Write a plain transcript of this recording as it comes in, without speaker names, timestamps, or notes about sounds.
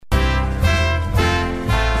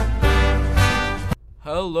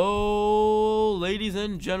Hello, ladies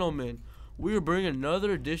and gentlemen. We are bringing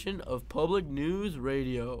another edition of Public News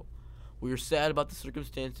Radio. We are sad about the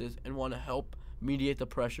circumstances and want to help mediate the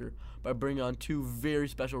pressure by bringing on two very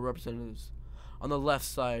special representatives. On the left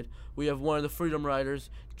side, we have one of the Freedom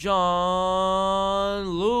Riders, John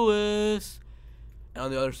Lewis. And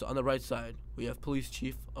on the right side, we have Police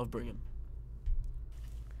Chief of Birmingham.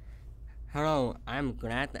 Hello, I'm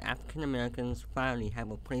glad that African Americans finally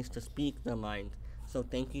have a place to speak their mind, so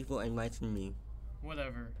thank you for inviting me.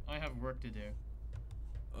 Whatever, I have work to do.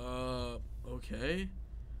 Okay.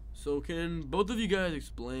 So can both of you guys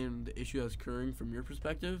explain the issue that's occurring from your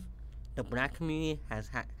perspective? The black community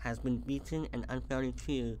has been beaten and unfairly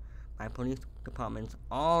treated by police departments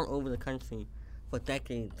all over the country for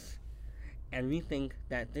decades, and we think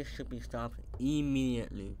that this should be stopped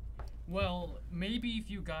immediately. Well, maybe if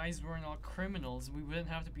you guys weren't all criminals, we wouldn't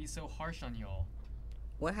have to be so harsh on y'all.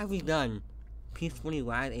 What have we done? Peacefully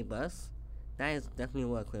ride a bus? That is definitely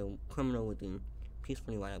what a criminal would do.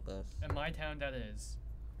 Peacefully ride a bus. In my town, that is.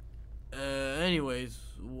 Anyways,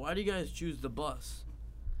 why do you guys choose the bus?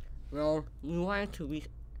 Well, we wanted to reach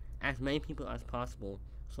as many people as possible,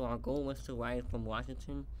 so our goal was to ride from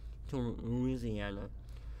Washington to Louisiana.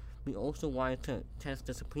 We also wanted to test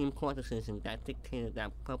the Supreme Court decision that dictated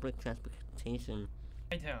that public transportation.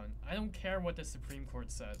 My town, I don't care what the Supreme Court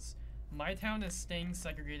says. My town is staying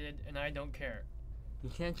segregated, and I don't care. You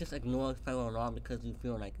can't just ignore federal law because you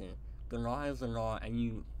feel like it. The law is the law, and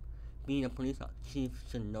you, being a police chief,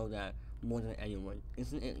 should know that more than anyone.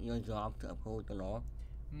 Isn't it your job to uphold the law?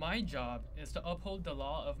 My job is to uphold the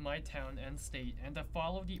law of my town and state and to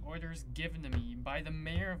follow the orders given to me by the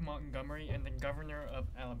mayor of Montgomery and the governor of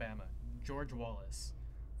Alabama, George Wallace.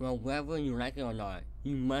 Well, whether you like it or not,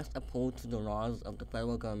 you must uphold to the laws of the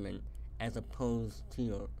federal government as opposed to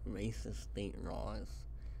your racist state laws.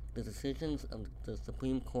 The decisions of the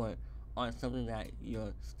Supreme Court aren't something that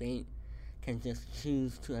your state can just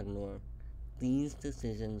choose to ignore. These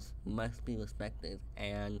decisions must be respected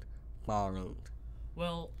and followed.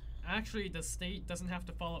 Well, actually, the state doesn't have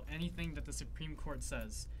to follow anything that the Supreme Court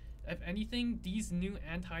says. If anything, these new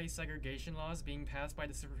anti-segregation laws being passed by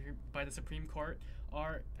the Supreme Court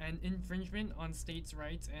are an infringement on states'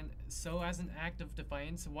 rights, and so as an act of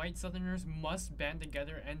defiance, white Southerners must band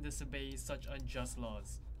together and disobey such unjust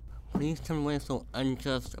laws. Please tell me what is so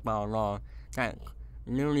unjust about a law that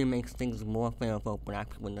literally makes things more fair for black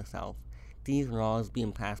people in the South. These laws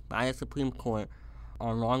being passed by the Supreme Court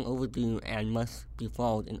are long overdue and must be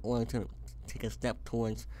followed in order to take a step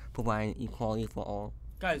towards providing equality for all.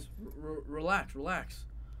 Guys, relax.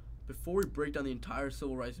 Before we break down the entire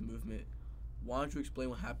civil rights movement, why don't you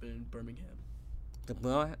explain what happened in Birmingham?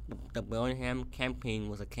 The Birmingham campaign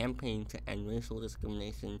was a campaign to end racial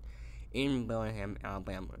discrimination in Birmingham,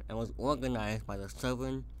 Alabama, and was organized by the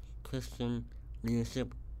Southern Christian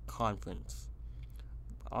Leadership Conference.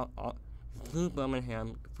 Through the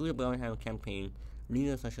Birmingham campaign,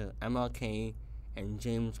 leaders such as MLK and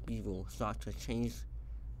James Bevel sought to change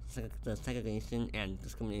the segregation and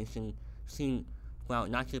discrimination seen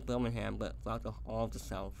throughout not just Birmingham but throughout all of the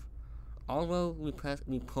South. Although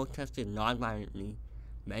we protested non-violently,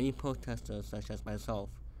 many protesters, such as myself,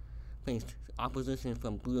 faced opposition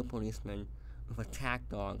from brutal policemen with attack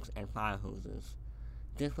dogs and fire hoses.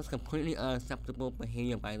 This was completely unacceptable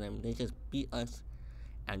behavior by them. They just beat us,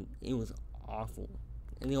 and it was awful.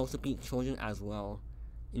 And they also beat children as well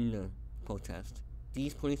in the protest.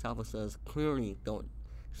 These police officers clearly don't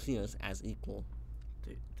see us as equal.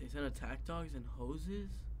 They sent attack dogs and hoses?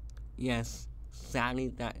 Yes,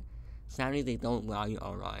 sadly they don't value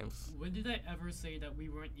our lives. When did I ever say that we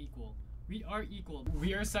weren't equal? We are equal.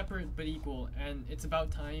 We are separate but equal, and it's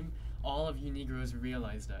about time all of you Negroes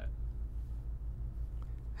realize that.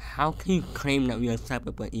 How can you claim that we are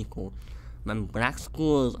separate but equal when black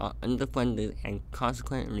schools are underfunded and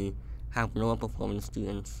consequently have lower performing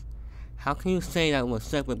students? How can you say that we're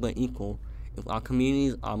separate but equal if our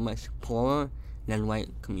communities are much poorer than white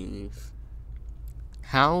communities?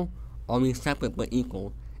 How are we separate but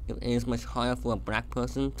equal if it is much harder for a black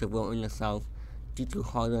person to vote in the South due to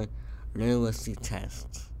harder literacy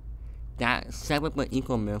tests? That separate but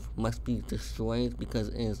equal myth must be destroyed because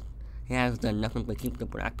it has done nothing but keep the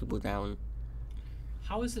black people down.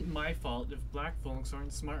 How is it my fault if black folks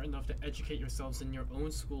aren't smart enough to educate yourselves in your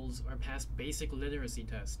own schools or pass basic literacy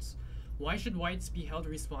tests? Why should whites be held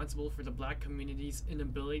responsible for the black community's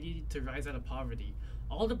inability to rise out of poverty?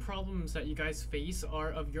 All the problems that you guys face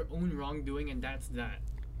are of your own wrongdoing, and that's that.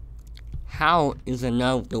 How is it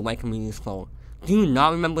now the white community's fault? Do you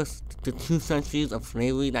not remember the 2 centuries of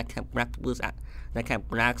slavery that kept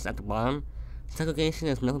blacks at the bottom? Segregation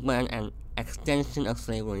is nothing but an extension of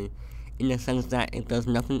slavery, in the sense that it does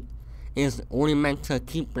nothing. It is only meant to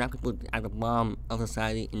keep black people at the bottom of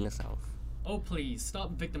society in the South. Oh please,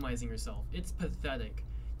 stop victimizing yourself. It's pathetic.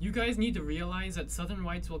 You guys need to realize that Southern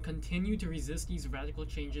whites will continue to resist these radical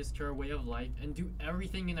changes to our way of life and do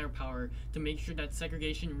everything in our power to make sure that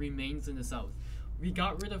segregation remains in the South. We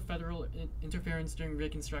got rid of federal interference during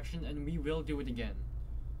Reconstruction, and we will do it again.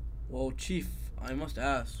 Well, Chief, I must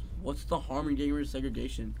ask, what's the harm in getting rid of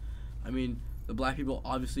segregation? I mean, the black people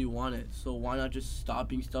obviously want it, so why not just stop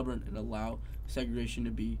being stubborn and allow segregation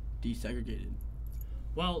to be desegregated?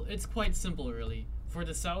 Well, it's quite simple, really. For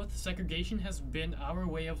the South, segregation has been our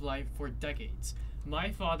way of life for decades.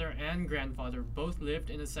 My father and grandfather both lived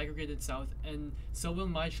in a segregated South, and so will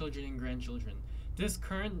my children and grandchildren. This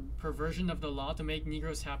current perversion of the law to make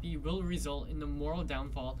Negroes happy will result in the moral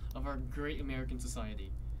downfall of our great American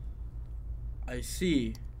society. I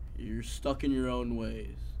see. You're stuck in your own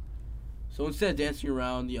ways. So instead of dancing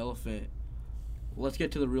around the elephant, let's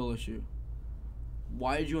get to the real issue.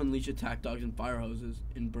 Why did you unleash attack dogs and fire hoses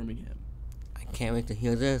in Birmingham? I can't wait to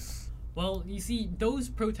hear this. Well, you see, those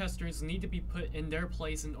protesters need to be put in their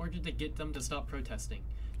place in order to get them to stop protesting.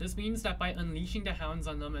 This means that by unleashing the hounds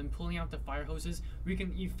on them and pulling out the fire hoses, we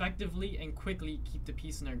can effectively and quickly keep the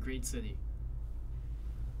peace in our great city.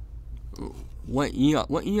 What year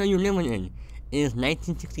are you living in? It is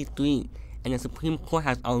 1963, and the Supreme Court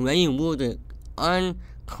has already ruled it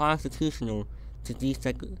unconstitutional to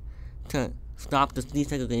stop the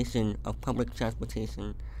desegregation of public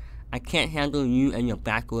transportation. I can't handle you and your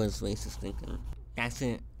backwards racist thinking. That's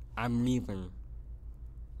it. I'm leaving.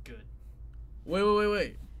 Good.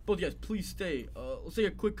 Wait. Both of you guys, please stay. Let's take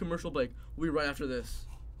a quick commercial break. We'll be right after this.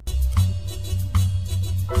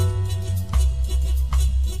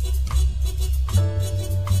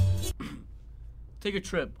 Take a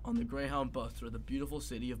trip on the Greyhound bus through the beautiful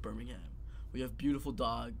city of Birmingham. We have beautiful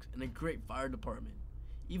dogs and a great fire department.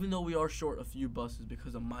 Even though we are short a few buses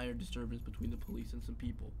because of minor disturbance between the police and some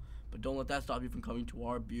people. But don't let that stop you from coming to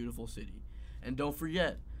our beautiful city. And don't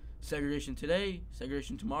forget, segregation today,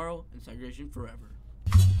 segregation tomorrow, and segregation forever.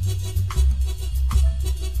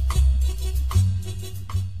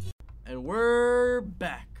 And we're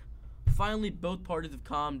back. Finally, both parties have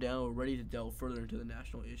calmed down and we're ready to delve further into the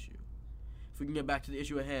national issue. If we can get back to the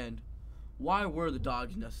issue at hand, why were the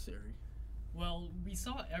dogs necessary? Well, we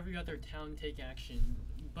saw every other town take action,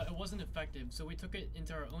 but it wasn't effective, so we took it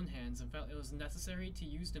into our own hands and felt it was necessary to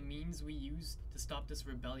use the means we used to stop this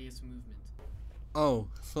rebellious movement. Oh,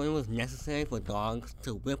 so it was necessary for dogs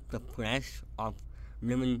to whip the flesh of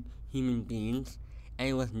living human beings, and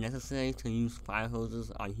it was necessary to use fire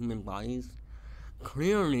hoses on human bodies?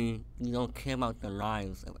 Clearly, you don't care about the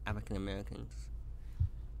lives of African Americans.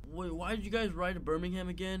 Wait, why did you guys ride to Birmingham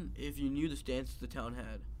again if you knew the stances the town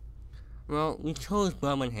had? Well, we chose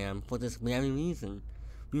Birmingham for this very reason.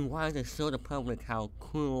 We wanted to show the public how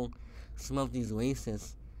cruel some of these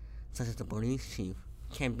racists, such as the police chief,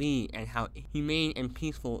 can be, and how humane and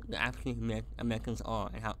peaceful the African Americans are,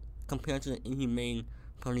 and how compared to the inhumane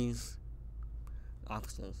police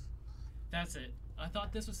officers. That's it. I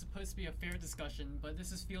thought this was supposed to be a fair discussion, but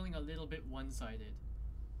this is feeling a little bit one-sided.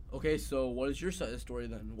 Okay, so what is your side of the story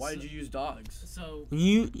then? Why did you use dogs?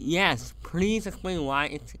 Yes, please explain why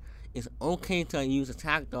it is okay to use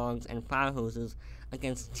attack dogs and fire hoses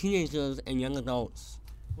against teenagers and young adults.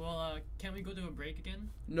 Well, can we go to a break again?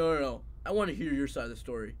 No. I want to hear your side of the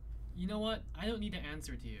story. You know what? I don't need to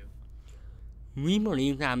answer to you. We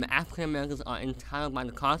believe that African Americans are entitled by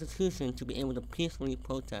the Constitution to be able to peacefully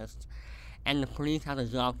protest, and the police have a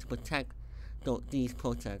job to protect these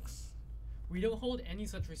protests. We don't hold any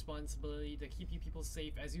such responsibility to keep you people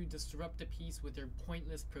safe as you disrupt the peace with your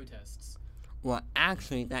pointless protests. Well,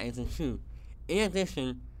 actually, that isn't true. In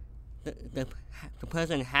addition, the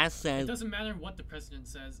president has said... It doesn't matter what the president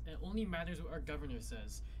says. It only matters what our governor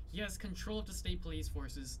says. He has control of the state police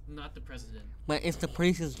forces, not the president. But it's the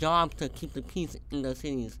police's job to keep the peace in the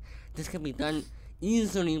cities. This can be done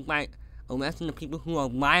easily by arresting the people who are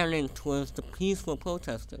violent towards the peaceful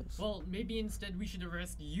protesters. Well, maybe instead we should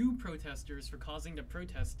arrest you protesters for causing the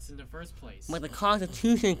protests in the first place. But the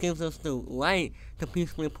Constitution gives us the right to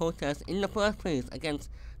peacefully protest in the first place against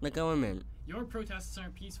the government. Your protests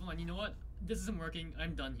aren't peaceful, and you know what? This isn't working.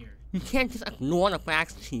 I'm done here. You can't just ignore the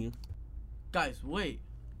facts, Chief. Guys, wait.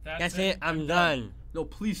 That's it. I'm done. No,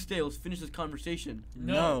 please stay. Let's finish this conversation.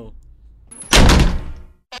 No.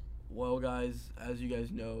 Well, guys, as you guys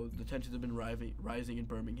know, the tensions have been rising in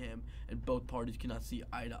Birmingham, and both parties cannot see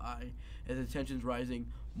eye to eye. As the tensions rising,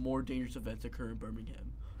 more dangerous events occur in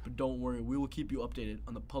Birmingham. But don't worry, we will keep you updated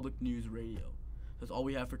on the public news radio. That's all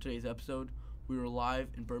we have for today's episode. We were live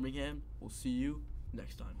in Birmingham. We'll see you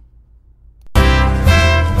next time.